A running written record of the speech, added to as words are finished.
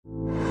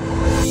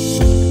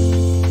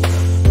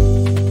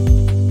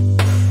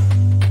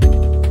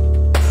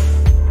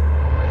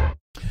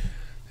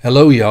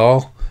Hello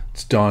y'all,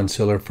 it's Don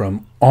Siller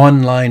from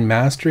Online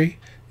Mastery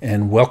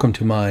and welcome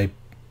to my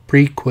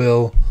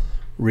Preequell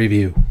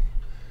review.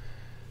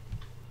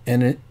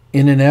 And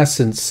in an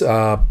essence,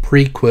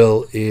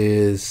 Preequell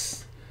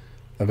is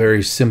a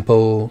very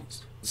simple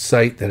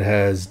site that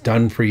has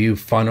done for you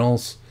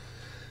funnels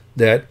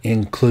that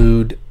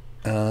include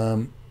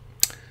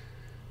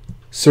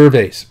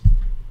surveys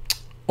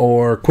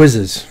or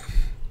quizzes.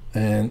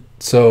 And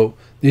so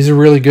these are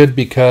really good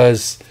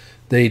because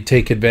they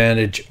take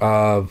advantage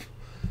of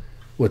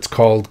what's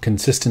called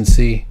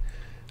consistency.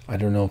 I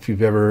don't know if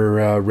you've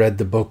ever read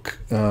the book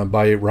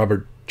by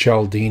Robert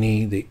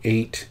Cialdini, the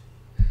 8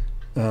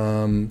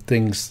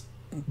 things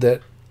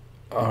that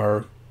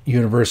are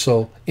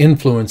universal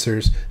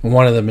influencers, and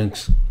one of them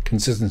is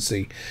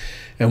consistency.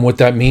 And what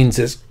that means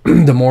is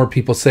the more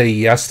people say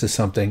yes to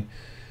something,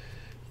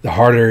 the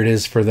harder it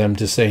is for them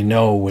to say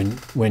no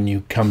when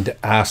you come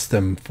to ask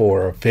them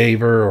for a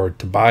favor or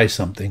to buy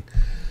something.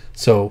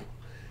 So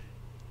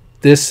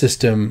this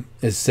system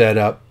is set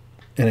up,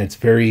 and it's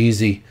very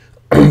easy,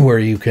 where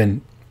you can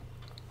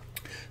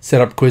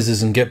set up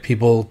quizzes and get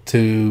people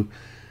to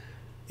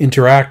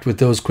interact with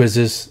those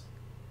quizzes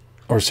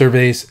or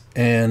surveys,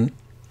 and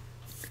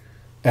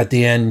at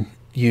the end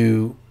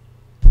you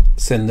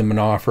send them an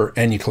offer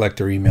and you collect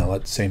their email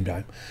at the same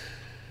time.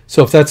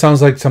 So if that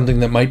sounds like something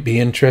that might be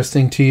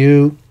interesting to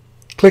you,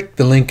 click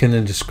the link in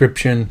the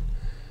description.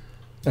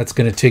 That's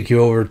going to take you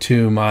over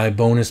to my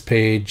bonus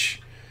page.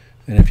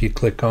 And if you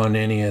click on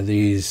any of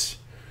these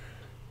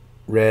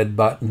red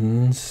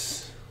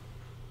buttons,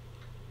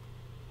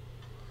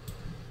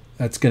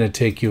 that's going to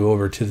take you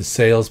over to the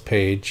sales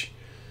page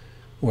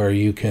where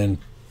you can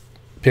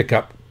pick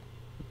up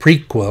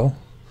Preequell.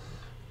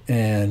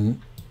 And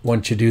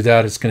once you do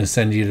that, it's going to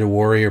send you to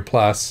Warrior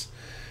Plus.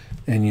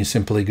 And you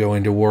simply go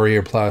into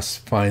Warrior Plus,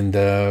 find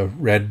the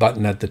red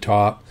button at the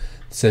top,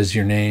 it says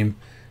your name,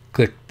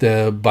 click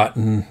the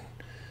button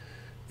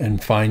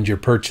and find your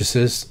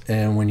purchases.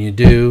 And when you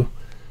do,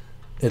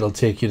 it'll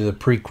take you to the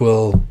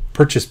Preequell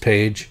purchase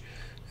page,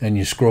 and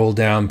you scroll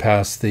down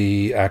past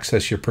the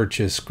access your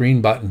purchase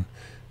green button,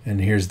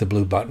 and here's the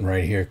blue button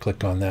right here.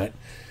 Click on that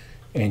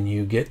and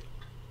you get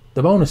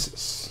the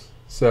bonuses.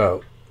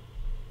 So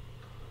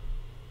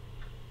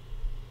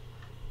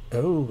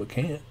I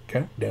can't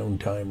countdown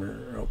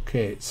timer.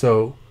 Okay,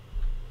 so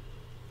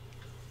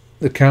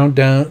the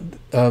countdown,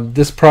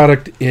 this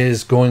product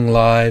is going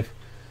live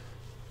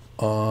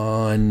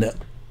on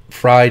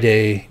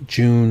Friday,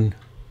 June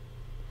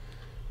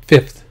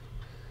 5th,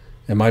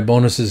 and my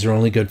bonuses are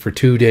only good for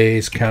 2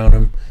 days. Count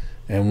them,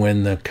 and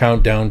when the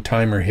countdown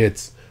timer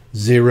hits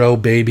 0,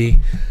 baby,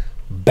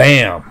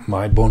 bam,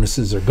 my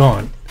bonuses are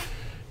gone.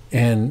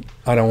 And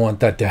I don't want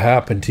that to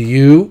happen to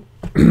you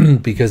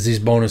because these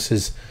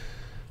bonuses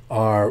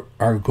are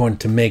going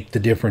to make the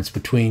difference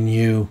between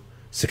you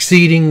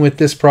succeeding with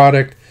this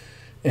product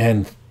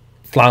and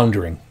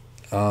floundering.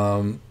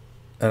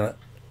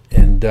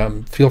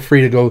 Feel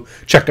free to go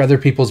check other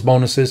people's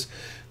bonuses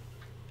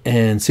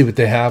and see what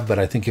they have, but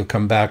I think you'll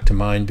come back to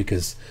mine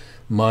because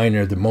mine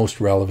are the most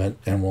relevant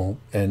and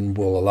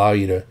will allow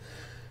you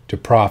to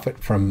profit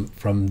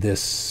from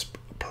this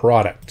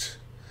product.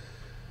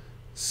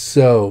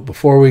 So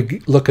before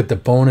we look at the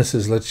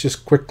bonuses, let's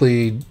just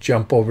quickly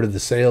jump over to the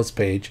sales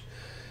page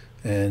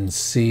and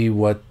see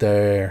what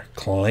their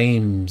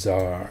claims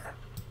are.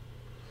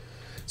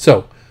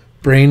 So,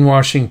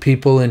 brainwashing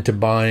people into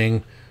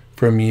buying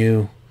from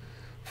you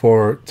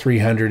for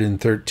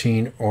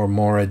 313 or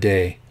more a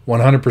day.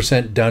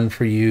 100% done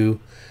for you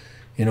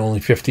in only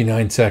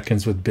 59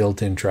 seconds with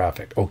built-in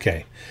traffic.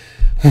 Okay.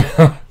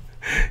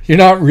 You're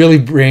not really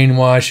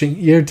brainwashing.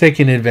 You're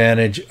taking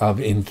advantage of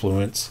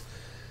influence.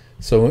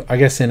 So I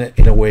guess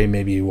in a way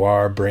maybe you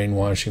are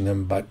brainwashing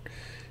them. But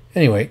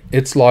anyway,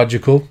 it's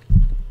logical.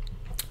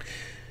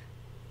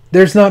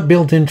 There's not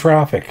built-in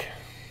traffic.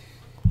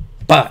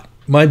 But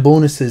my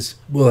bonuses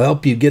will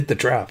help you get the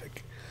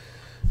traffic.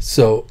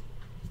 So,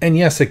 and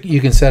yes, you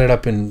can set it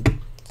up in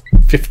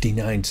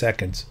 59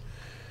 seconds.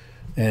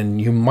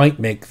 And you might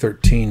make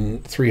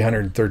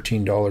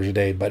 $313 a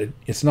day, but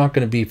it's not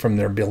going to be from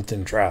their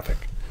built-in traffic.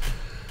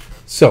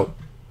 So,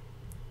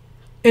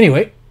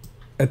 anyway,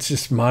 that's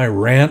just my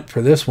rant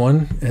for this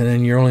one. And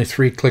then you're only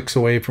 3 clicks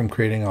away from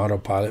creating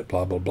autopilot,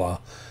 blah, blah, blah.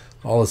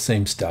 All the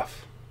same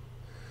stuff.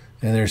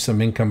 And there's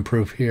some income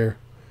proof here.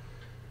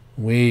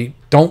 We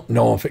don't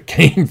know if it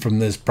came from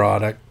this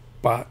product,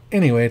 but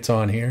anyway, it's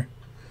on here.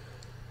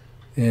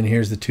 And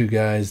here's the 2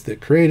 guys that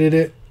created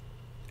it.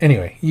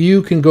 Anyway,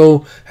 you can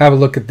go have a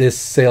look at this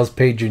sales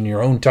page in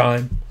your own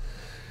time.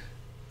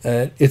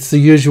 It's the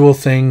usual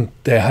thing.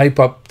 They hype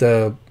up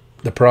the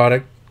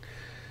product.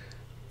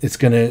 It's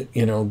going to,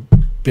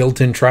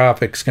 built-in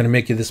traffic's going to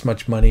make you this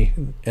much money.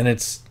 And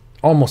it's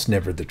almost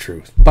never the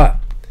truth. But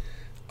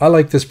I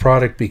like this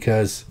product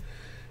because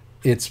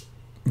it's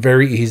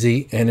very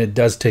easy and it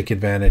does take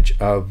advantage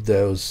of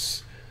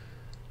those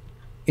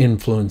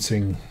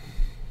influencing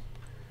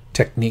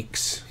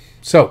techniques.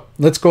 So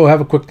let's go have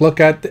a quick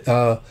look at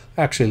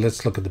actually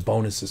let's look at the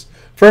bonuses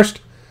first.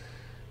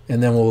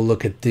 and then we'll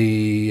look at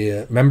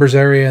the members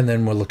area, and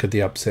then we'll look at the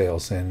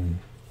upsales and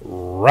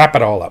wrap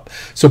it all up.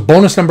 So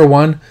bonus number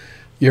 1,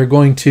 I'm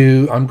going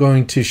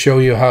to show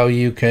you how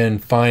you can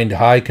find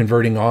high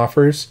converting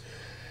offers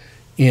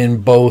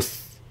in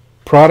both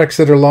products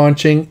that are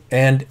launching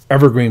and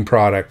evergreen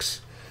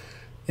products.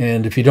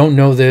 And if you don't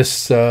know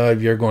this,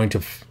 you're going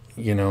to,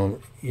 you're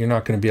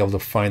not going to be able to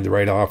find the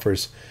right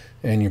offers,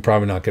 and you're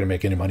probably not going to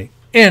make any money.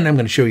 And I'm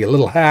going to show you a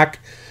little hack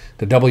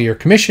to double your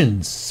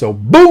commissions. So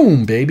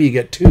boom, baby, you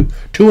get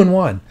two in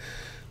one.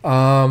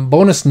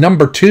 Bonus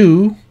number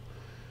 2,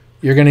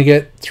 you're going to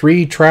get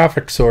 3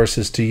 traffic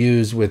sources to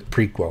use with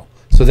Preequell.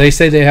 So they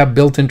say they have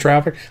built-in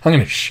traffic. I'm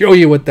going to show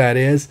you what that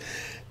is.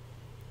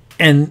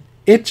 And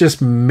it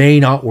just may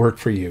not work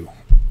for you.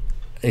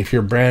 If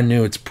you're brand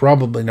new, it's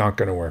probably not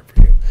going to work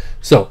for you.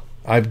 So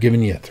I've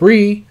given you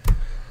 3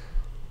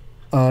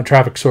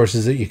 traffic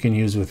sources that you can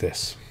use with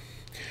this.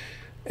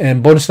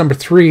 And bonus number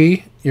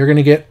 3, you're going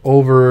to get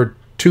over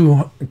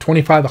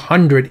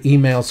 2,500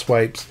 email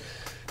swipes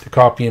to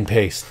copy and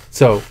paste.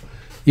 So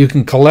you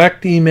can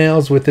collect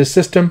emails with this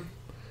system,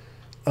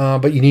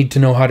 but you need to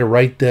know how to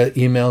write the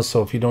emails.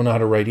 So if you don't know how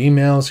to write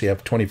emails, you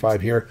have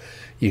 25 here.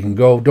 You can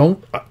go.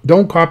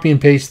 Don't copy and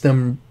paste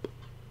them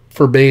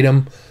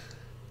verbatim.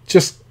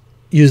 Just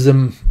use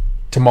them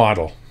to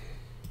model.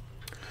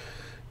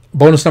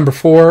 Bonus number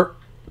 4,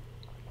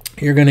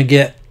 you're going to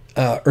get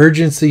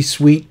Urgency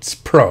Suites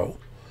Pro,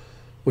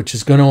 which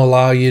is going to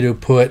allow you to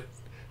put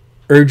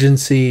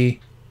urgency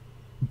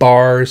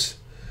bars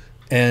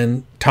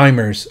and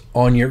timers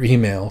on your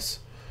emails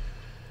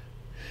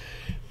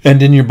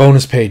and in your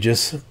bonus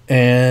pages.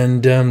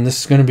 And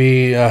this is going to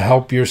be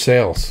help your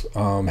sales,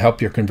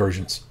 help your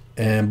conversions.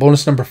 And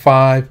bonus number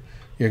 5,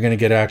 you're going to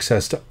get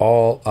access to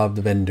all of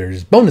the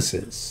vendors'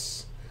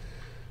 bonuses.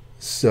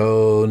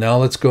 So now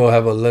let's go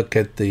have a look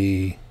at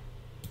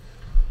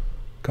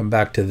come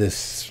back to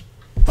this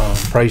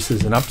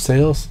prices and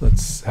upsales.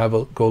 Let's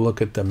go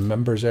look at the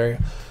members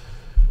area.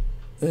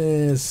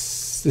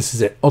 This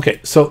is it. Okay,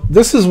 so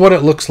this is what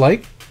it looks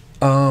like.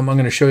 I'm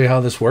going to show you how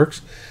this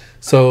works.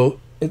 So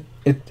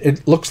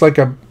it looks like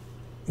a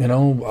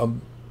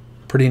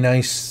pretty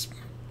nice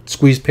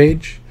squeeze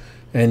page,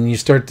 and you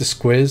start this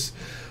quiz.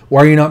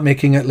 Why are you not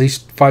making at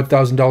least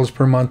 $5,000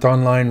 per month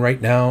online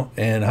right now,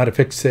 and how to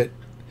fix it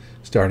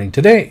starting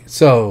today?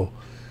 So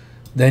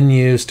then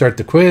you start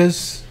the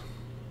quiz,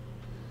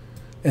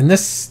 and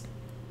this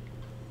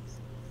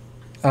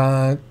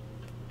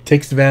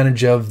takes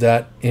advantage of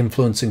that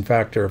influencing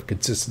factor of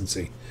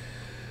consistency.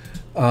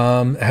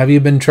 Have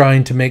you been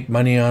trying to make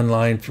money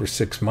online for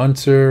 6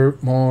 months or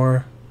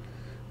more?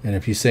 And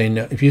if you say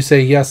no, if you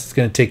say yes, it's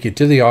going to take you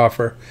to the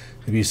offer.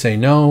 If you say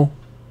no,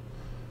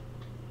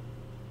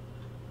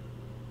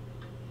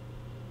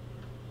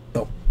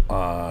 oh,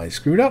 I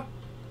screwed up.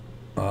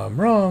 I'm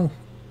wrong.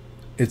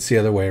 It's the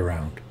other way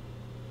around.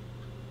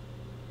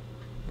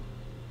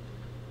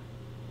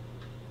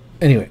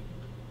 Anyway,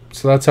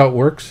 so that's how it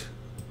works.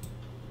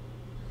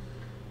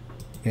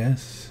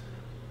 Yes.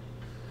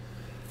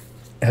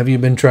 Have you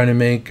been trying to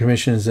make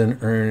commissions and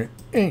earn?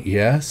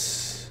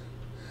 Yes.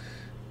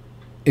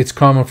 It's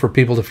common for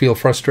people to feel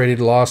frustrated,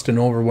 lost, and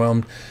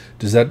overwhelmed.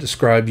 Does that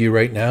describe you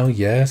right now?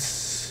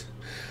 Yes.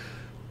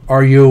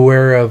 Are you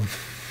aware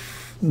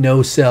of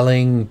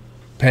no-selling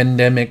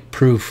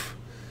pandemic-proof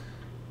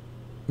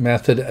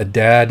method a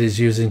dad is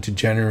using to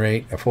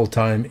generate a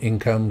full-time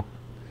income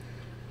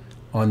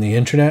on the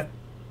internet?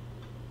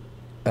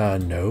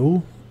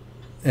 No.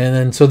 And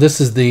then, so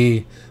this is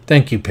the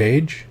thank you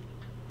page.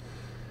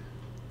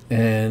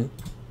 And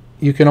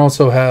you can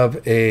also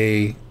have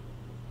a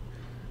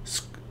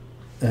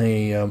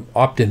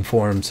opt-in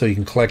form so you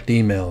can collect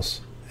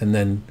emails. And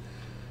then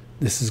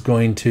this is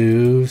going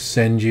to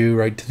send you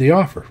right to the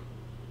offer.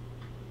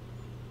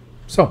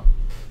 So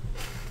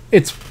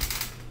it's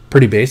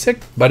pretty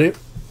basic, but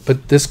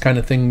this kind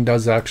of thing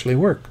does actually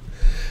work.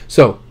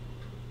 So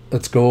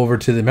let's go over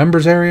to the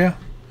members area.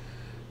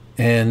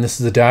 And this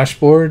is the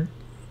dashboard.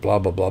 Blah,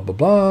 blah, blah, blah,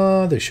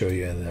 blah. They show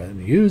you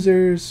the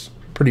users.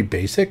 Pretty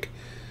basic.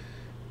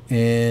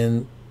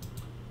 And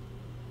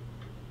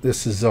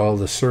this is all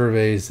the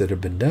surveys that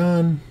have been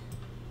done.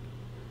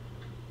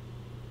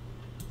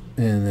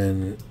 And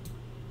then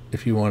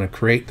if you want to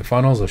create the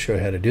funnels, I'll show you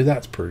how to do that.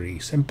 It's pretty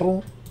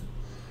simple.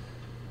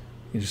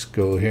 You just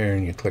go here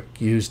and you click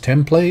Use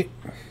Template.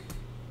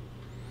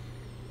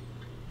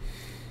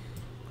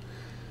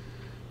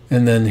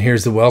 And then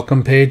here's the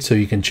welcome page, so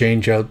you can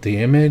change out the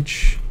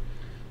image.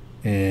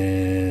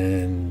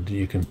 And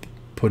you can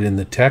put in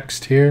the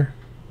text here.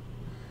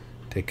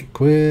 Take a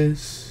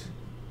quiz.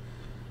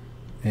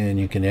 And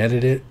you can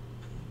edit it.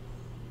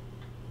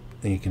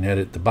 And you can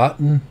edit the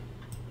button.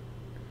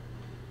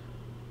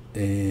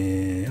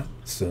 And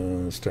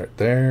so start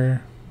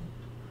there.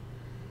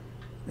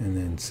 And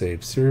then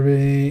save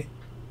survey.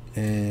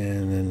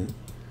 And then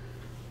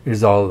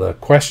here's all the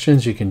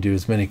questions. You can do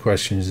as many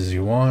questions as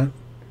you want.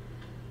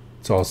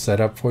 It's all set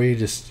up for you.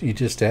 You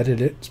just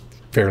edit it. It's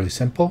fairly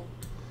simple.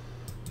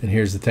 And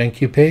here's the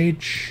thank you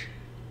page.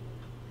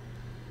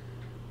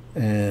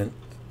 And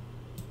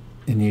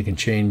and you can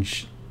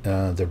change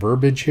the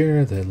verbiage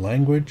here, the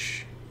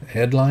language,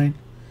 headline,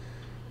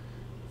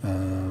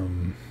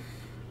 and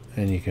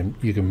you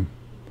can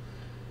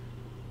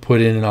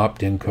put in an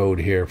opt-in code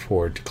here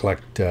for it to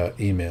collect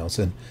emails,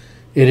 and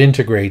it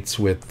integrates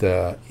with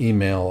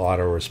email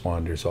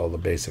autoresponders, all the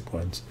basic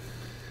ones,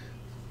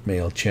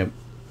 MailChimp,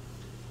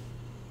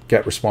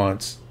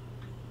 GetResponse,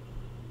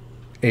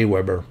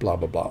 Aweber, blah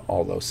blah blah,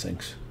 all those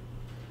things.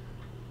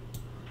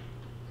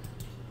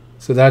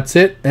 So that's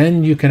it,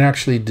 and you can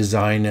actually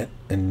design it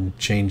and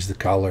change the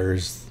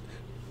colors,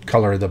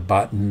 color of the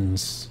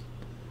buttons,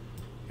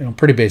 you know,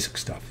 pretty basic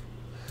stuff.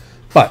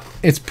 But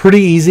it's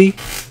pretty easy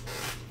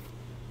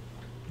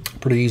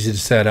to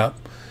set up.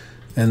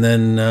 And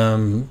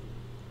then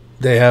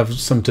they have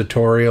some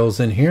tutorials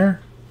in here.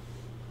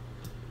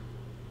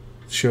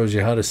 Shows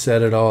you how to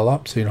set it all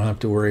up so you don't have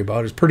to worry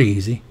about it. It's pretty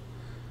easy.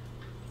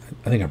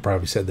 I think I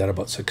probably said that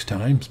about 6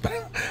 times, but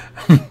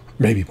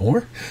maybe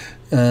more.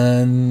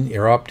 And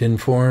your opt-in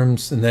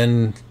forms, and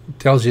then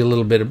tells you a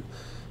little bit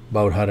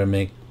about how to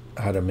make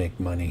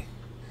money.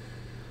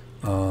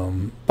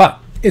 But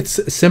it's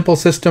a simple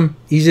system,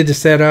 easy to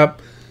set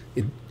up.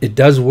 It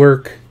does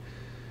work,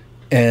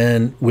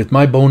 and with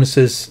my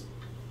bonuses,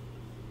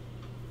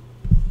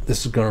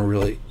 this is going to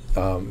really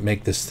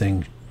make this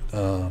thing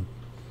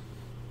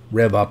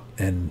rev up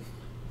and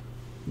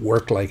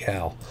work like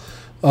hell.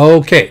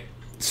 Okay,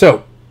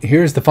 so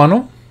here's the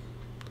funnel.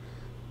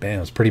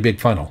 Bam, it's a pretty big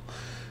funnel.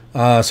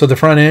 So the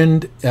front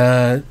end,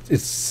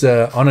 it's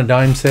on a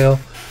dime sale,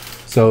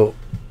 so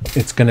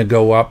it's going to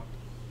go up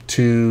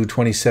to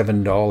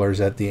 $27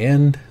 at the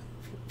end.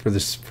 For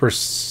this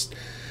first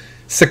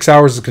 6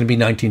 hours, it's going to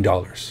be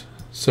 $19.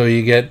 So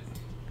you get,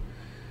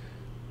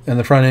 in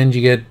the front end,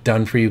 you get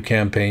done for you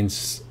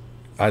campaigns.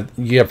 You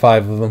get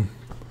 5 of them,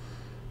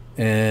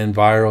 and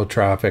viral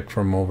traffic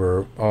from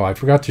over. Oh, I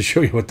forgot to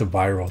show you what the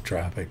viral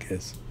traffic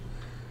is.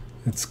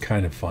 It's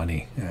kind of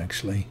funny,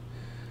 actually.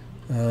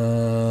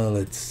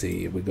 Let's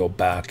see if we go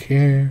back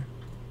here.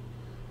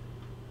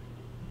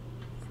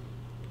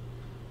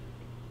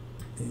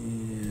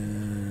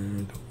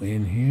 And go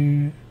in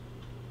here.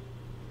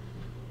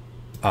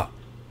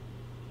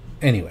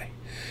 Anyway,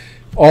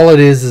 all it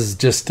is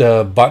just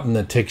a button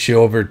that takes you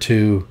over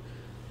to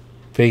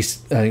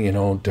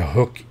to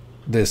hook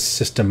this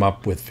system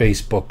up with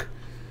Facebook,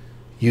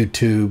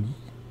 YouTube,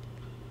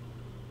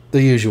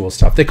 the usual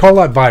stuff. They call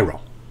that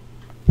viral,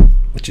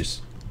 which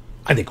is,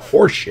 I think,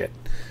 horseshit.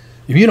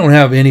 If you don't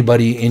have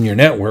anybody in your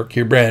network,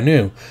 you're brand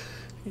new,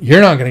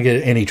 you're not going to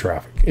get any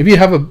traffic. If you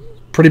have a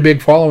pretty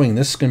big following,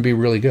 this is going to be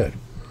really good.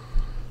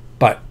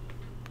 But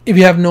if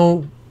you have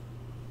no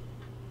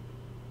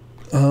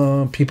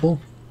people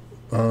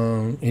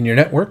in your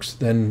networks,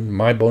 then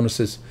my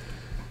bonuses,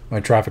 my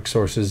traffic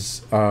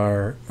sources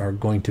are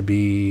going to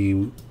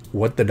be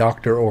what the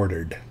doctor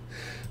ordered.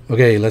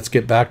 Okay, let's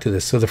get back to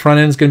this. So the front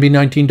end is going to be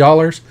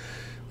 $19.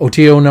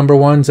 OTO number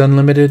 1's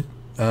unlimited.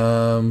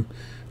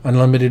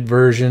 Unlimited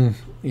version,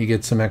 you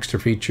get some extra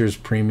features,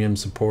 premium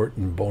support,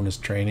 and bonus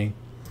training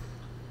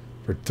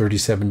for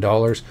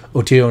 $37.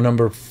 OTO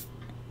number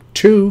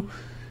 2,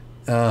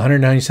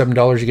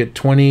 $197. You get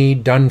 20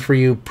 done for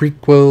you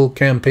Preequell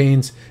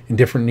campaigns in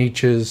different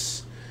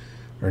niches,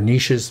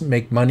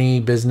 make money,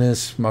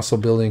 business, muscle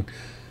building.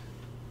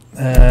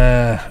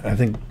 I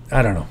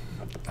don't know,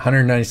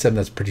 197.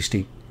 That's pretty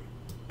steep.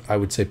 I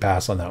would say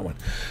pass on that one.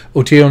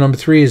 OTO number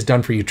 3 is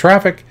done for you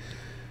traffic.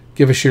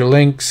 Give us your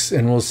links,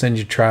 and we'll send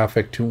you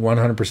traffic to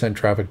 100%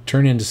 traffic.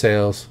 Turn into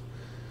sales.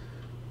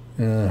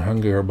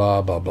 Hunger,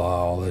 blah, blah,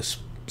 blah, all this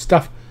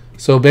stuff.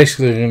 So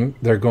basically,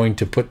 they're going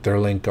to put their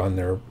link on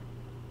their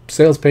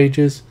sales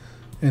pages,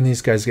 and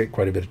these guys get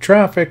quite a bit of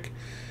traffic.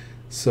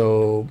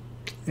 So,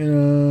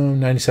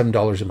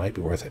 $97, it might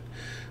be worth it.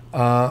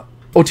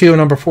 OTO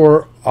number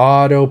 4,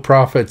 Auto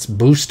Profits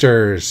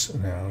Boosters.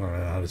 I don't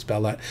know how to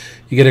spell that.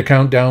 You get a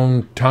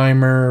countdown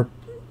timer,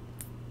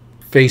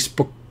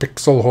 Facebook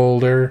pixel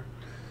holder,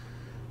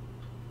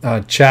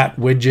 a chat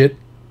widget,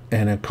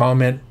 and a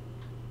comment.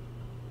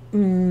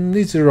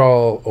 These are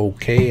all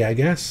okay, I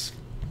guess.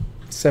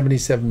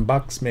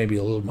 $77, maybe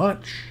a little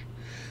much,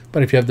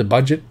 but if you have the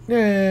budget,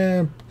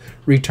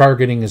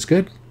 retargeting is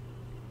good.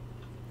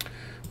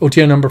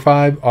 OTO number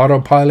 5,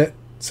 autopilot,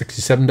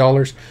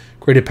 $67.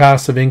 Create a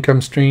passive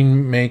income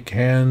stream, make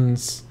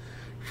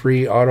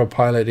hands-free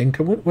autopilot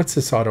income. What's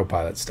this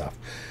autopilot stuff?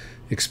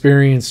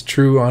 Experience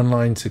true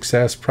online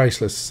success,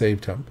 priceless, save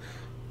time.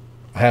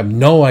 I have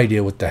no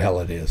idea what the hell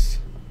it is.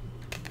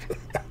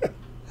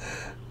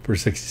 For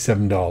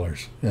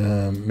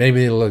 $67.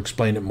 Maybe it'll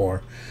explain it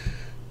more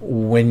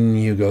when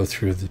you go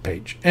through the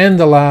page. And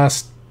the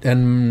last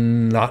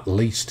and not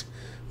least,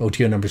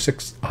 OTO number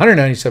 6,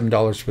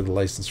 $197 for the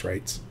license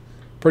rights.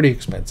 Pretty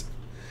expensive.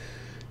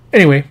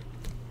 Anyway,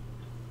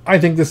 I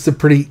think this is a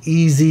pretty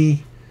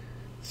easy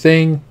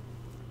thing.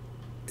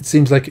 It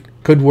seems like it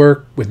could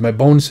work with my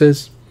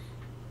bonuses.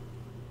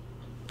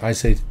 I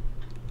say,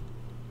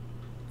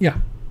 yeah,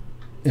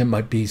 it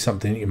might be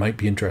something you might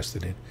be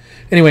interested in.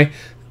 Anyway,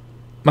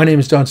 my name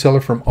is Don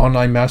Seller from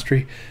Online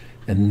Mastery,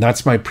 and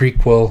that's my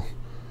Preequell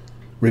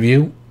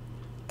review.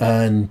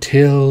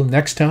 Until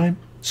next time,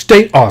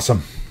 stay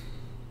awesome.